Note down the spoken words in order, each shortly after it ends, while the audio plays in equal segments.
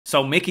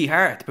So Mickey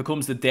Harte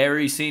becomes the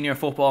Derry senior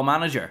football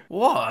manager.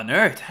 What on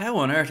earth? How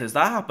on earth has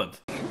that happened?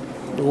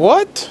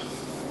 What?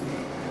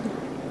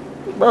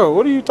 Bro,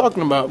 what are you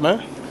talking about,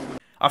 man?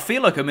 I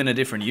feel like I'm in a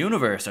different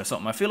universe or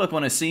something. I feel like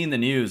when I seen the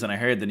news and I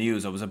heard the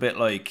news, I was a bit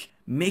like,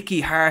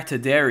 Mickey Harte to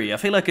Derry. I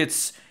feel like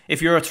it's,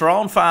 if you're a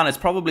Tyrone fan, it's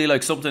probably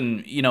like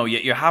something, you know,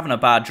 you're having a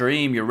bad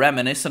dream, you're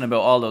reminiscing about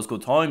all those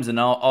good times, and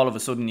all of a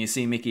sudden you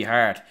see Mickey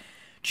Harte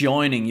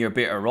joining your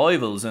bitter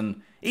rivals.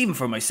 And even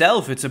for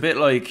myself, it's a bit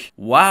like,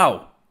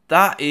 wow,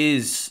 that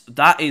is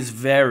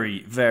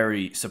very,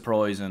 very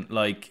surprising.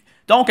 Like,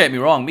 don't get me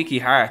wrong, Mickey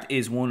Harte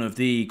is one of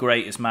the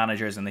greatest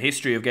managers in the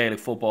history of Gaelic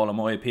football, in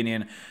my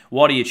opinion.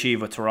 What he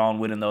achieved with Tyrone,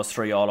 winning those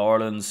 3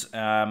 All-Irelands.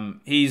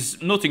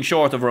 He's nothing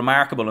short of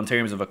remarkable in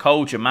terms of a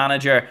coach, a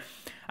manager,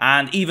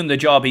 and even the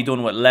job he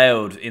done with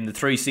Louth in the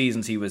 3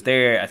 seasons he was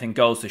there, I think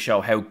goes to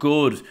show how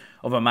good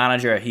of a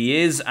manager he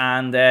is,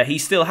 and he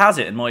still has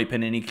it, in my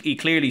opinion. He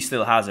clearly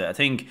still has it. I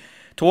think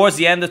towards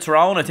the end of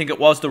Tyrone, I think it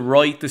was the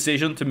right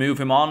decision to move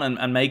him on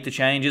and make the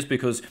changes,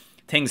 because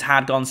things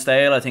had gone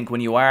stale. I think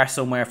when you are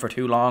somewhere for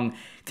too long,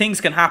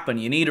 things can happen.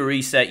 You need a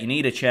reset, you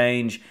need a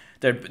change.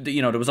 There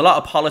was a lot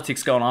of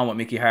politics going on with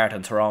Mickey Harte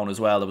and Tyrone as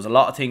well. There was a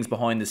lot of things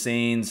behind the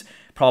scenes,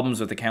 problems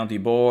with the county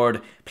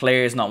board,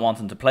 players not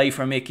wanting to play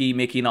for Mickey,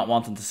 Mickey not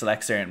wanting to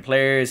select certain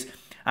players.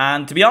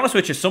 And to be honest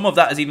with you, some of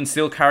that is even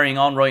still carrying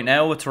on right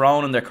now with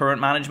Tyrone and their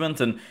current management.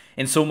 And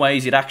in some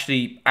ways, you'd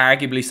actually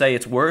arguably say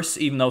it's worse,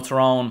 even though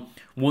Tyrone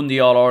won the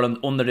All-Ireland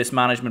under this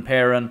management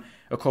pairing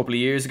a couple of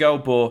years ago.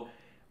 But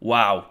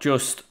wow,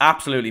 just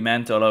absolutely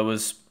mental. I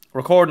was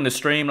recording the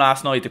stream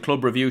last night, the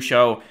club review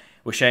show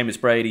with Seamus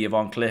Brady of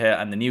An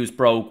Cluiche, and the news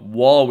broke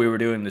while we were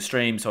doing the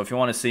stream. So if you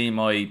want to see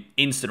my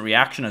instant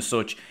reaction as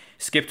such,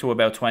 skip to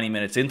about 20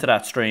 minutes into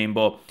that stream.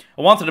 But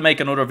I wanted to make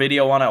another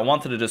video on it. I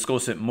wanted to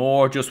discuss it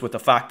more, just with the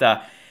fact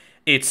that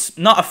it's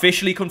not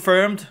officially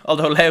confirmed,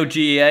 although Louth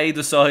GAA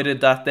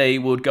decided that they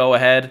would go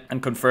ahead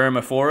and confirm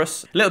it for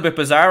us. A little bit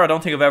bizarre. I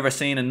don't think I've ever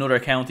seen another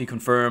county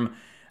confirm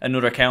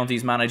another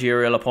county's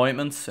managerial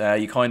appointments.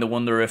 You kind of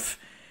wonder if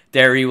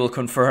Derry will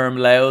confirm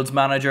Louth's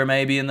manager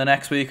maybe in the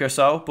next week or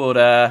so. But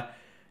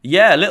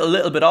yeah, a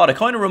little bit odd. It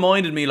kind of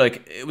reminded me,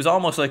 like, it was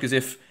almost like as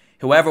if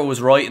whoever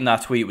was writing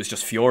that tweet was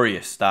just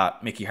furious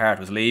that Mickey Harte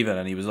was leaving,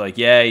 and he was like,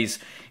 yeah, he's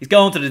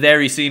going to the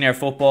Derry senior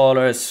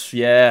footballers.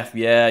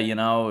 Yeah, you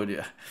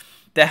know,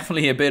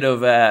 definitely a bit of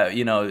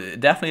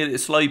definitely a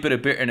slight bit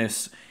of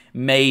bitterness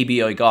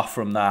maybe I got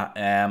from that.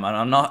 And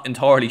I'm not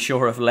entirely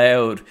sure if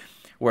Louth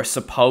were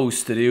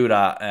supposed to do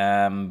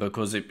that,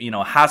 because it,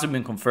 hasn't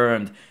been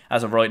confirmed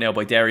as of right now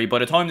by Derry. By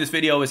the time this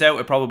video is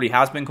out, it probably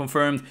has been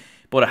confirmed,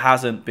 but it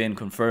hasn't been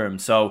confirmed.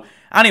 So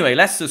anyway,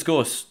 let's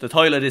discuss the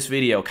title of this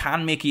video.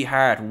 Can Mickey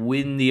Harte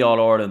win the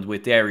All-Ireland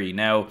with Derry?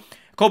 Now,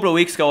 a couple of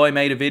weeks ago I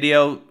made a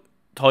video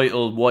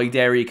titled Why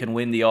Derry Can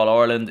Win the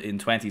All-Ireland in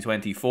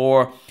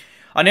 2024.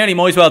 I nearly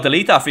might as well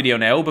delete that video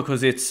now,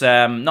 because it's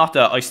not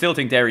that I still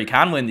think Derry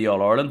can win the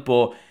All-Ireland,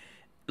 but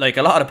like,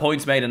 a lot of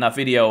points made in that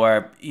video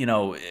are,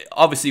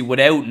 obviously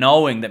without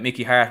knowing that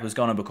Mickey Harte was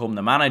going to become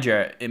the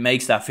manager, it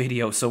makes that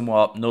video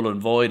somewhat null and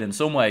void in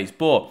some ways.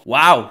 But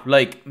wow,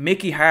 like,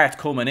 Mickey Harte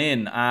coming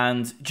in,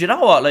 and do you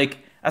know what? Like,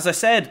 as I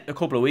said a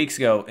couple of weeks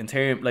ago, in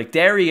terms, like,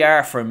 Derry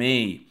are, for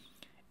me,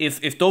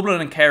 if Dublin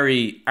and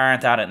Kerry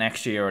aren't at it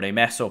next year, or they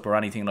mess up or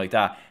anything like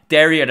that,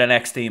 Derry are the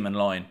next team in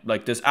line.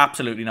 Like, there's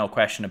absolutely no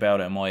question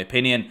about it, in my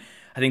opinion.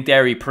 I think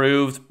Derry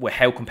proved with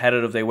how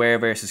competitive they were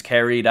versus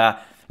Kerry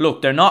that,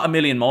 look, they're not a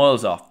million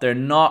miles off. They're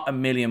not a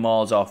million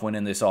miles off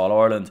winning this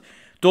All-Ireland.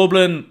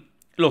 Dublin,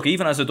 look,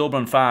 even as a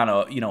Dublin fan,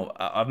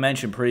 I've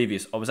mentioned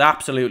previous, I was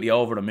absolutely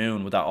over the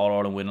moon with that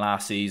All-Ireland win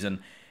last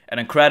season. An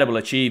incredible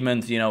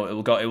achievement. It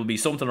will be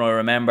something I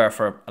remember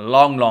for a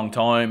long, long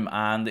time,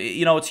 and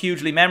it's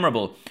hugely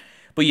memorable.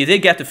 But you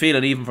did get the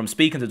feeling, even from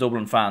speaking to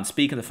Dublin fans,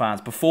 speaking to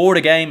fans before the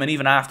game and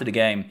even after the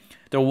game,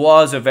 there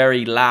was a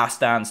very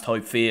last dance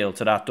type feel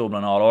to that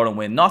Dublin All-Ireland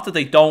win. Not that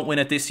they don't win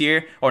it this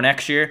year or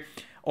next year,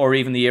 or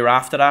even the year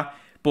after that,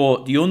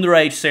 but the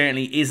underage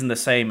certainly isn't the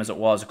same as it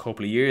was a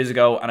couple of years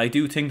ago, and I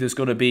do think there's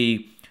going to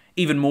be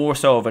even more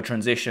so of a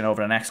transition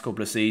over the next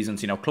couple of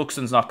seasons.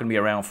 Cluxton's not going to be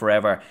around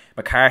forever,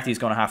 McCarthy's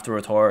going to have to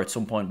retire at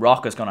some point,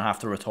 Rock is going to have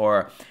to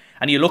retire,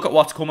 and you look at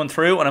what's coming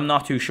through, and I'm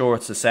not too sure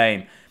it's the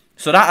same.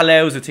 So that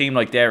allows a team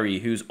like Derry,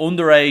 whose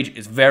underage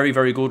is very,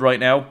 very good right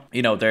now.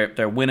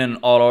 They're winning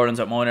All-Irelands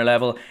at minor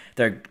level.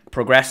 They're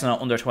progressing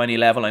at under-20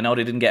 level. I know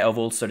they didn't get out of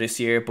Ulster this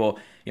year, but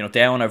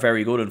Down are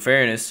very good in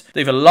fairness.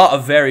 They've a lot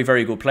of very,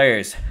 very good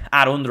players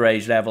at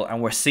underage level,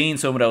 and we're seeing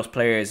some of those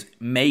players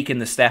making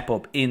the step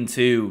up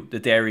into the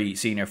Derry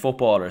senior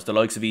footballers. The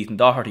likes of Ethan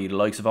Doherty, the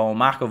likes of Owen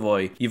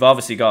McAvoy. You've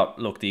obviously got,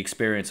 look, the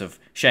experience of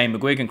Shane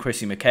McGuigan,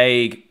 Chrissy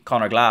McCaig,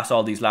 Conor Glass,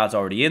 all these lads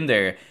already in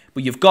there.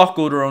 But you've got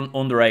good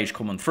underage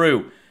coming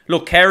through.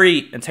 Look,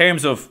 Kerry, in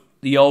terms of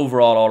the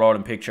overall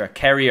All-Ireland picture,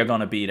 Kerry are going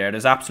to be there.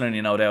 There's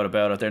absolutely no doubt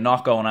about it. They're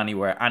not going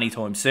anywhere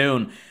anytime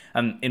soon.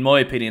 And in my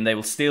opinion, they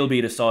will still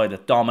be the side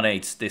that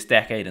dominates this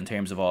decade in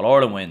terms of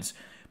All-Ireland wins.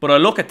 But I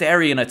look at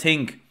Derry and I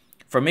think,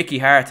 for Mickey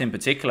Harte in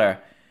particular,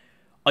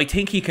 I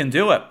think he can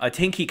do it. I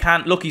think he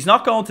can. Look, he's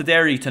not going to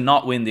Derry to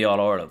not win the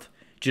All-Ireland.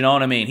 Do you know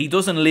what I mean? He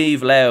doesn't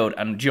leave Louth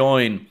and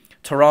join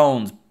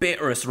Tyrone's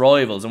bitterest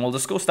rivals, and we'll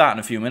discuss that in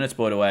a few minutes,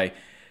 by the way.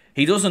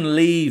 He doesn't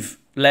leave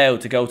Louth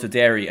to go to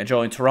Derry and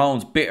join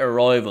Tyrone's bitter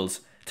rivals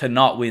to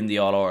not win the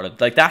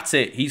All-Ireland. Like, that's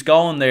it. He's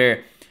going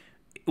there.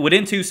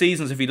 Within 2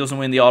 seasons, if he doesn't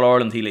win the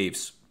All-Ireland, he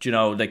leaves. Do you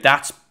know? Like,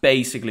 that's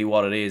basically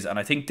what it is. And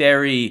I think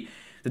the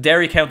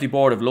Derry County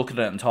Board have looked at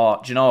it and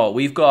thought, do you know what?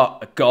 We've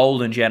got a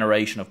golden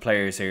generation of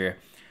players here,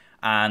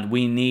 and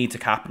we need to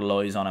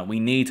capitalise on it. We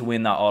need to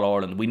win that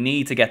All-Ireland. We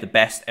need to get the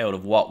best out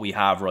of what we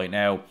have right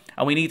now,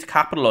 and we need to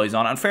capitalise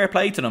on it. And fair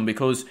play to them,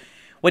 because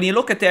when you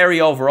look at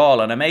Derry overall,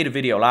 and I made a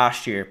video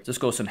last year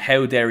discussing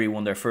how Derry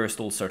won their first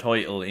Ulster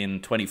title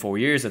in 24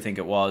 years, I think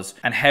it was,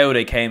 and how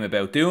they came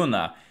about doing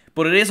that.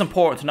 But it is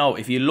important to note,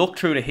 if you look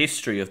through the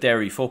history of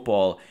Derry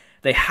football,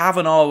 they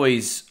haven't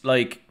always,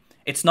 like,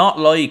 it's not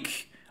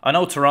like, I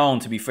know Tyrone,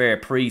 to be fair,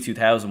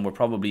 pre-2000 were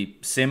probably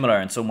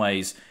similar in some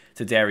ways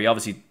to Derry.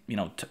 Obviously, you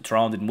know,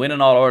 Tyrone didn't win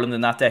an All-Ireland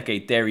in that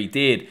decade, Derry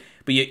did.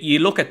 But you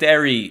look at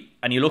Derry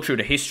and you look through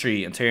the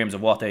history in terms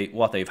of what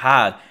they've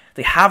had,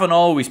 they haven't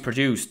always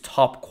produced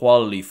top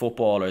quality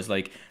footballers.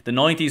 Like, the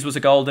 90s was a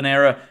golden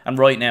era, and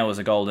right now is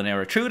a golden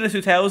era. Through the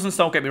 2000s,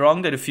 don't get me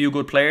wrong, they had a few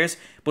good players,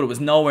 but it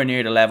was nowhere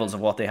near the levels of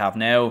what they have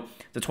now.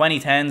 The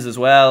 2010s as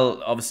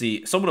well,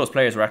 obviously, some of those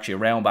players were actually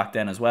around back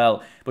then as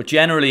well, but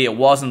generally it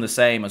wasn't the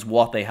same as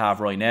what they have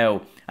right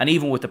now. And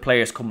even with the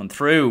players coming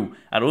through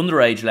at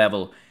underage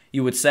level,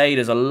 you would say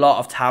there's a lot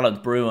of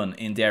talent brewing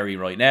in Derry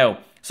right now.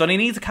 So they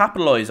need to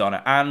capitalise on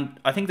it, and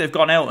I think they've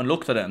gone out and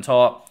looked at it and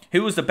thought,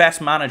 who is the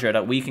best manager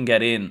that we can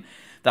get in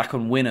that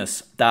can win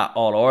us that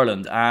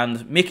All-Ireland?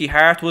 And Mickey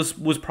Harte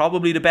was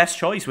probably the best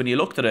choice when you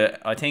looked at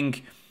it. I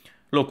think,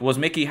 look, was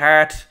Mickey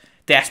Harte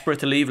desperate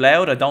to leave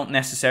Louth? I don't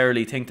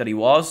necessarily think that he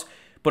was,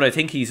 but I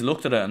think he's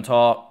looked at it and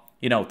thought,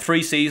 you know,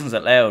 3 seasons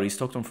at Louth, he's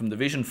took them from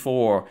Division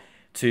 4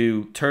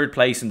 to 3rd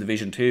place in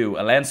Division 2,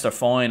 a Leinster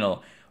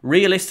final.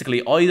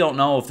 Realistically, I don't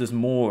know if there's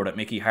more that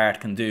Mickey Harte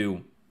can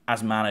do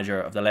as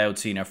manager of the Louth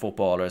senior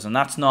footballers, and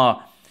that's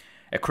not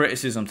a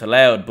criticism to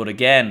Louth, but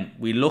again,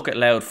 we look at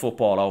Louth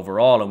football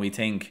overall and we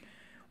think,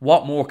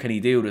 what more can he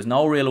do? There's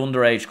no real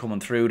underage coming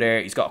through there.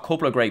 He's got a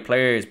couple of great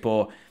players,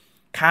 but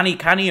can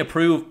he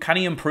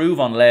improve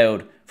on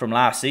Louth from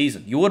last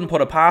season? You wouldn't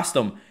put it past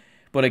him,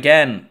 but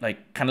again,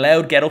 like, can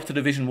Louth get up to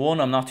Division 1?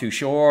 I'm not too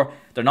sure.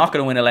 They're not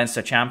going to win a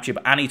Leinster Championship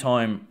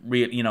anytime,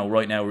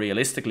 right now,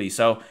 realistically.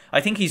 So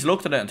I think he's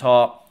looked at it and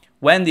thought,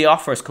 when the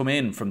offers come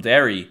in from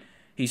Derry,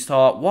 he's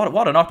thought,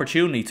 what an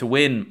opportunity to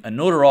win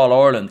another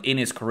All-Ireland in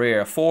his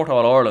career, a 4th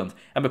All-Ireland,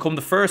 and become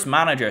the first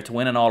manager to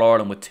win an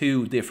All-Ireland with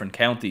 2 different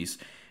counties,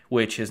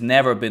 which has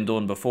never been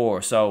done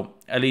before. So,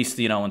 at least,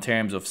 you know, in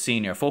terms of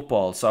senior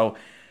football. So,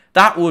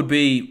 that would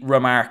be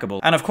remarkable.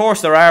 And of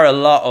course, there are a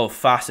lot of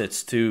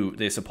facets to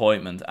this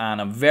appointment,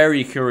 and I'm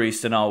very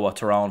curious to know what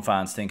Tyrone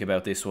fans think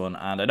about this one.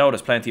 And I know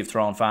there's plenty of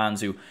Tyrone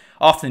fans who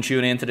often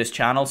tune into this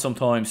channel,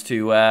 sometimes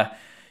to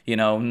you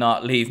know,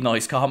 not leave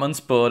nice comments,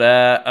 but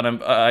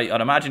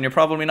I'd imagine you're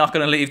probably not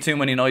going to leave too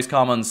many nice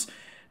comments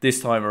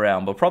this time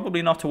around, but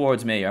probably not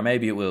towards me, or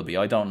maybe it will be,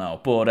 I don't know.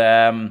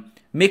 But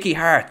Mickey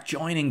Harte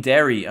joining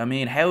Derry, I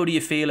mean, how do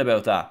you feel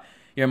about that?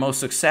 Your most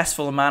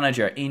successful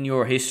manager in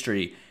your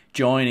history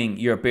joining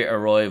your bitter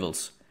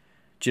rivals.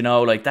 Do you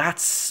know, like, that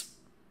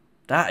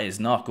is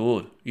not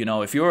good. You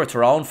know, if you're a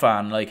Tyrone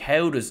fan, like,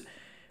 how does,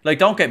 like,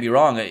 don't get me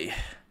wrong,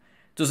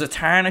 does it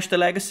tarnish the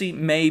legacy?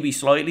 Maybe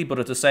slightly, but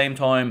at the same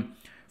time,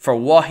 for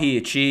what he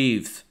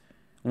achieved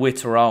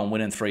with Tyrone,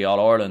 winning 3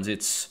 All-Irelands,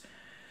 it's,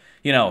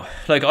 you know,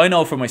 like, I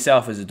know for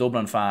myself as a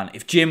Dublin fan,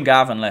 if Jim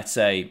Gavin, let's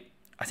say,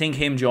 I think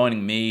him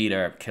joining Meath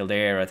or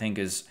Kildare, I think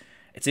it's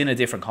in a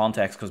different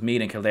context, because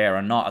Meath and Kildare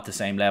are not at the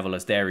same level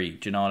as Derry,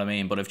 do you know what I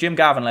mean? But if Jim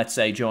Gavin, let's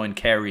say, joined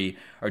Kerry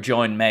or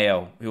joined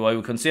Mayo, who I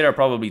would consider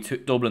probably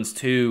Dublin's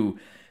 2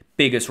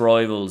 biggest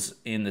rivals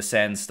in the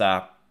sense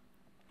that,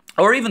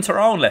 or even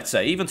Tyrone, let's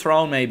say, even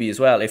Tyrone maybe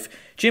as well, if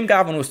Jim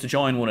Gavin was to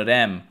join one of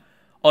them,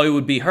 I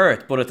would be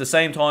hurt, but at the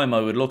same time, I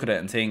would look at it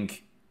and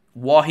think,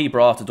 what he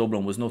brought to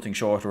Dublin was nothing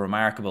short of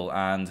remarkable,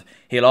 and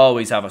he'll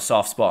always have a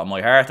soft spot in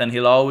my heart, and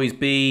he'll always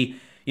be,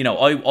 you know,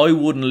 I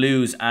wouldn't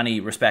lose any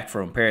respect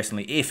for him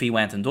personally if he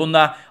went and done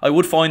that. I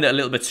would find it a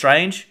little bit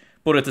strange,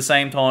 but at the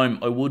same time,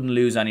 I wouldn't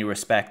lose any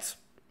respect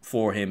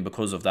for him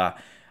because of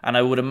that. And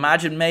I would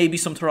imagine maybe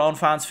some Tyrone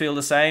fans feel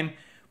the same,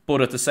 but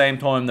at the same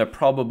time, there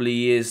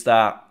probably is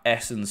that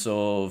essence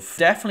of,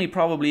 definitely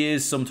probably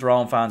is some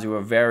Tyrone fans who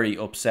are very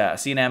upset. I've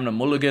seen Emma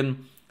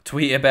Mulligan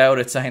tweet about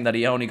it, saying that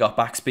he only got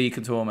back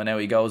speaking to him and now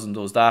he goes and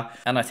does that.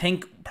 And I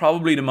think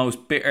probably the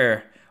most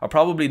bitter, or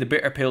probably the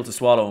bitter pill to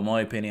swallow, in my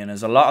opinion,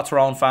 is a lot of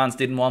Tyrone fans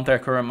didn't want their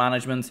current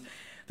management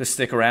to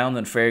stick around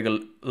and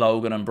Fergal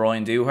Logan and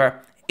Brian Dooher.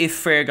 If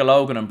Fergal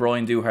Logan and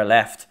Brian Dooher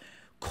left,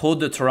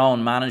 could the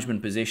Tyrone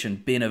management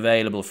position been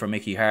available for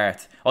Mickey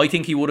Harte? I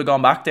think he would have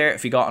gone back there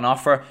if he got an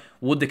offer.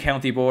 Would the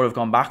county board have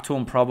gone back to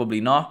him? Probably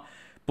not.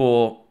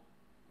 But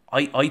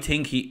I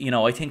think he, you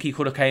know, I think he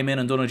could have came in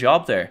and done a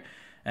job there.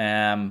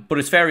 But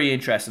it's very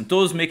interesting.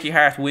 Does Mickey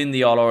Harte win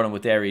the All-Ireland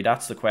with Derry?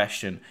 That's the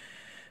question.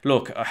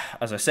 Look,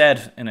 as I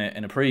said in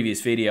a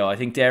previous video, I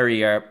think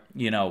Derry are,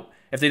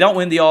 if they don't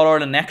win the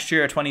All-Ireland next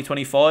year,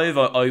 2025,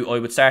 I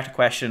would start to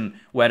question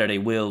whether they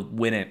will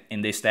win it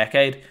in this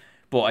decade.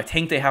 But I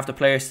think they have the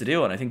players to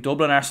do it. I think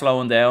Dublin are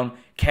slowing down.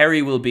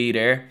 Kerry will be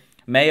there.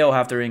 Mayo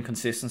have their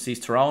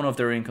inconsistencies. Tyrone have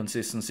their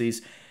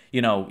inconsistencies.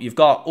 You've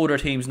got other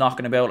teams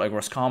knocking about like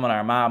Roscommon,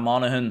 Armagh,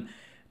 Monaghan,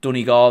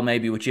 Donegal,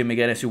 maybe with Jim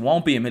McGuinness, who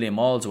won't be a million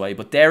miles away.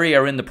 But Derry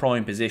are in the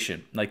prime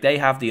position. Like, they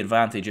have the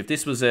advantage. If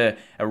this was a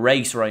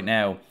race right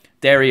now,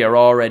 Derry are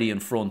already in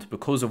front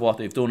because of what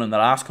they've done in the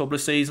last couple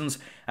of seasons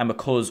and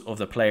because of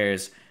the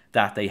players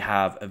that they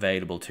have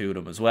available to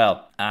them as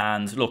well.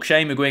 And look,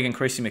 Shane McGuigan,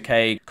 Chrissy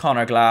McKay,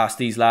 Conor Glass,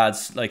 these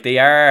lads, like, they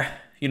are,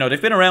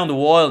 they've been around a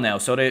while now,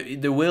 so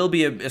there will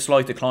be a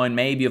slight decline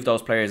maybe of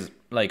those players,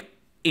 like,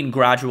 in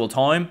gradual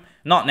time.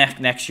 Not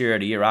next year or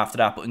the year after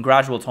that, but in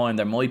gradual time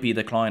there might be a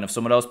decline of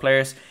some of those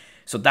players.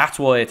 So that's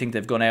why I think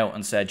they've gone out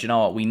and said, you know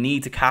what, we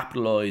need to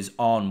capitalise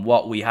on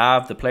what we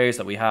have, the players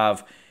that we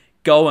have.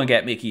 Go and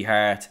get Mickey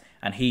Harte,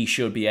 and he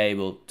should be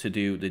able to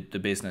do the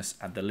business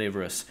and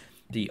deliver us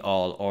the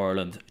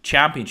All-Ireland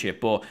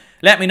Championship. But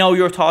let me know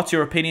your thoughts,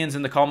 your opinions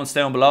in the comments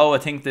down below. I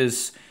think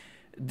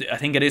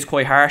it is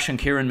quite harsh on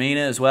Kieran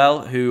Meena as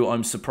well, who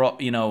I'm surprised,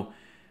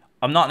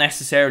 I'm not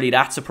necessarily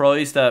that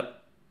surprised that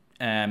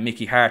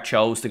Mickey Harte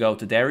chose to go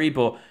to Derry,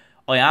 but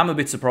I am a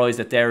bit surprised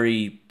that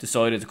Derry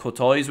decided to cut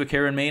ties with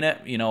Kieran Meena.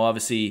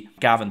 Obviously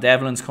Gavin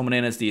Devlin's coming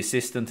in as the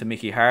assistant to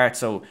Mickey Harte,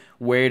 so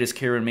where does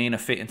Kieran Meena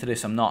fit into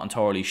this? I'm not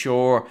entirely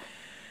sure.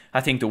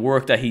 I think the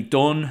work that he'd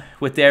done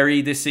with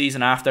Derry this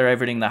season after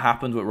everything that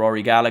happened with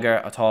Rory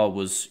Gallagher, I thought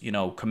was,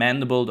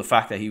 commendable. The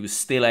fact that he was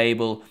still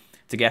able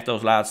to get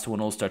those lads to an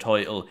Ulster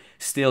title,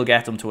 still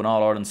get them to an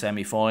All-Ireland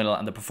semi-final,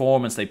 and the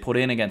performance they put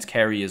in against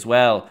Kerry as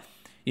well.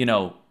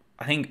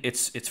 I think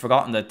it's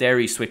forgotten that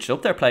Derry switched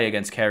up their play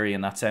against Kerry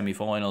in that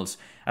semi-finals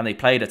and they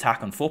played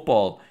attacking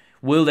football.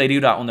 Will they do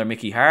that under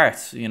Mickey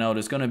Harte?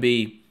 There's going to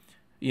be,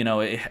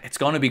 it's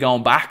going to be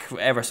going back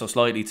ever so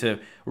slightly to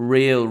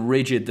real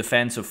rigid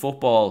defensive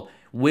football.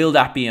 Will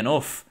that be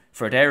enough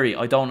for Derry?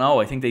 I don't know.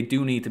 I think they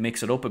do need to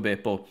mix it up a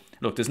bit. But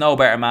look, there's no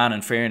better man,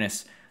 in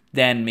fairness,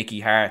 than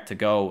Mickey Harte to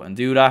go and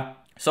do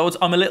that. So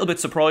I'm a little bit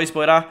surprised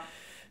by that.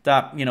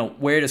 That,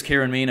 where does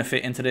Kieran Meena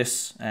fit into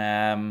this?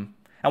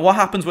 And what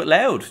happens with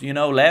Louth?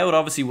 Louth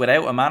obviously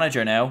without a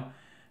manager now.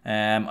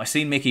 I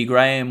seen Mickey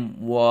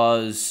Graham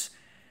was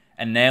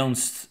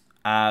announced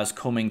as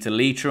coming to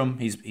Leitrim.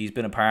 He's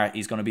going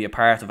to be a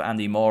part of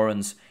Andy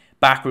Moran's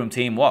backroom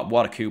team.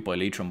 What a coup by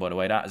Leitrim, by the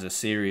way. That is a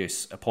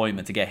serious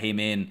appointment to get him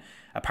in,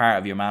 a part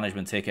of your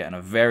management ticket, and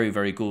a very,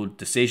 very good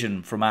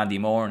decision from Andy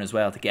Moran as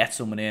well to get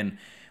someone in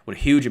with a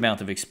huge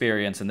amount of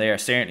experience, and they are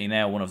certainly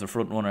now one of the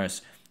front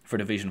runners for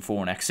Division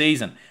 4 next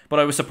season. But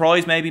I was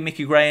surprised maybe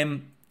Mickey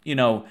Graham,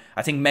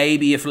 I think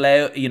maybe if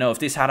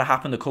this had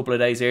happened a couple of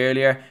days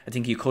earlier, I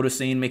think you could have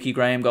seen Mickey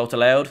Graham go to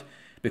Louth,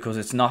 because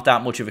it's not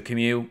that much of a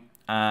commute,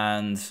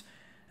 and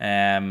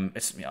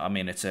it's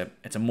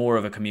a more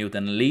of a commute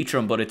than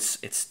Leitrim, but it's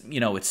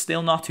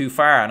still not too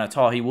far, and I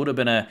thought he would have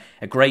been a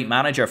great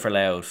manager for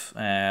Louth.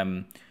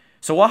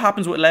 So what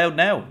happens with Louth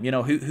now?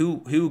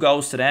 Who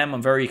goes to them?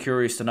 I'm very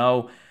curious to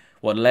know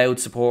what Louth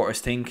supporters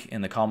think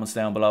in the comments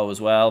down below as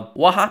well.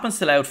 What happens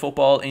to Louth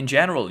football in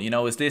general?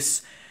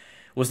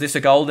 Was this a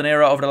golden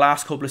era over the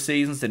last couple of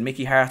seasons? Did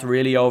Mickey Harte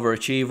really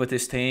overachieve with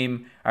this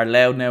team? Are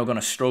Louth now going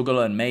to struggle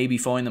and maybe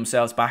find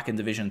themselves back in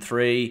Division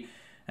 3?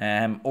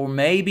 Or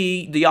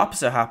maybe the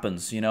opposite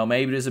happens.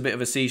 Maybe there's a bit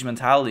of a siege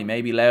mentality.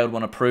 Maybe Louth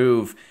want to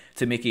prove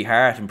to Mickey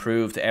Harte and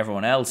prove to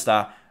everyone else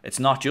that it's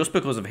not just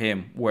because of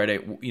him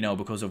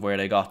because of where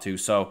they got to.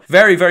 So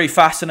very, very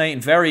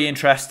fascinating, very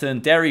interesting.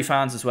 Derry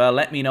fans as well,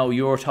 let me know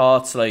your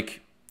thoughts.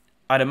 Like,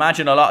 I'd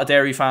imagine a lot of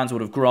Derry fans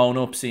would have grown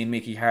up seeing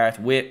Mickey Harte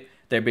with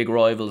their big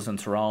rivals in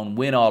Tyrone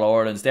win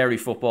All-Irelands. Derry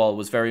football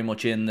was very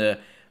much in the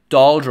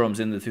doldrums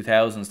in the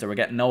 2000s. They were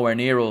getting nowhere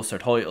near Ulster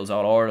titles,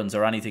 All-Irelands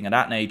or anything of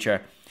that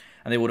nature.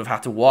 And they would have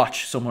had to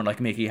watch someone like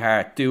Mickey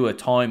Harte do it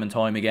time and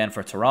time again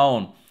for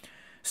Tyrone.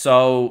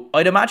 So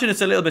I'd imagine it's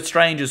a little bit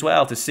strange as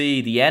well to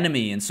see the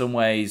enemy in some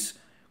ways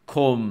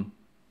come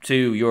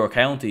to your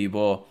county.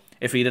 But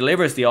if he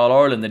delivers the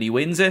All-Ireland and he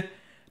wins it,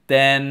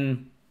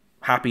 then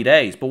happy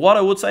days. But what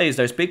I would say is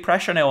there's big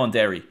pressure now on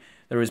Derry.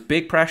 There is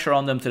big pressure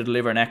on them to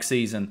deliver next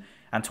season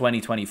and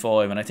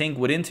 2025. And I think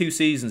within 2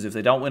 seasons, if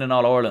they don't win an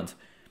All-Ireland,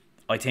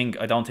 I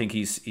don't think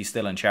he's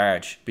still in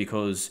charge,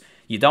 because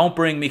you don't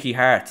bring Mickey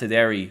Harte to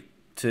Derry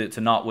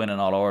to not win an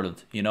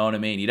All-Ireland. You know what I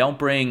mean? You don't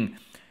bring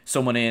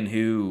someone in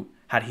who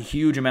had a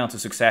huge amount of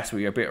success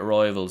with your bitter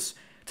rivals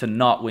to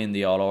not win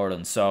the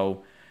All-Ireland.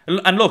 So,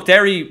 and look,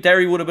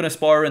 Derry would have been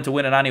aspiring to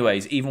win it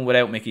anyways, even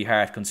without Mickey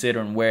Harte,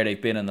 considering where they've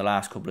been in the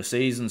last couple of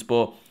seasons.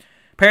 But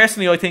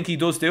personally, I think he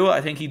does do it. I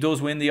think he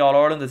does win the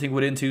All-Ireland. I think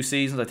within 2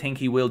 seasons, I think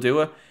he will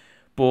do it.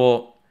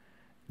 But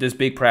there's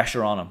big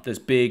pressure on him. There's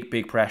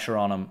big pressure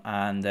on him.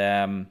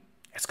 And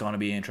it's going to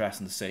be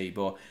interesting to see.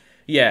 But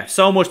yeah,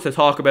 so much to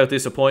talk about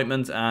this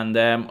appointment. And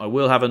I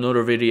will have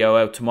another video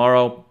out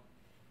tomorrow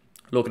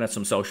Looking at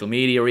some social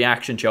media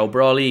reaction, Joe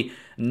Brolly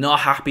not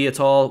happy at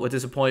all with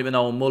this appointment.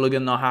 Owen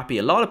Mulligan not happy.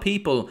 A lot of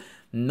people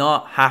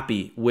not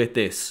happy with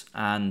this.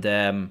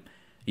 And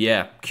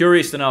yeah,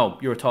 curious to know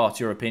your thoughts,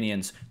 your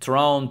opinions.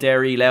 Tyrone,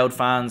 Derry, Loud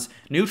fans,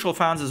 neutral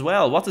fans as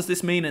well. What does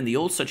this mean in the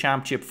Ulster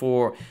Championship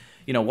for,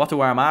 you know, what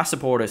do Armagh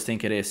supporters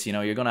think of this? You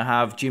know, you're going to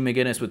have Jim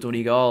McGuinness with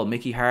Donegal,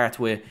 Mickey Harte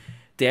with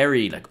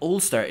Derry. Like,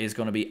 Ulster is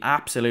going to be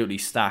absolutely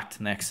stacked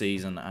next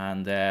season.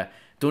 And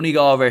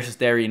Donegal versus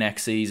Derry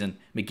next season.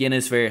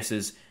 McGuinness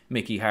versus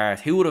Mickey Harte.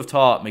 Who would have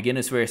thought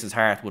McGuinness versus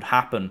Harte would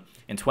happen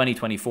in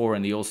 2024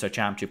 in the Ulster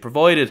Championship,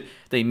 provided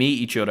they meet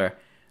each other?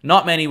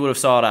 Not many would have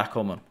saw that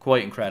coming.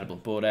 Quite incredible.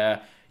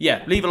 But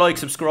yeah, leave a like,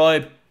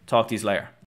 subscribe. Talk to you later.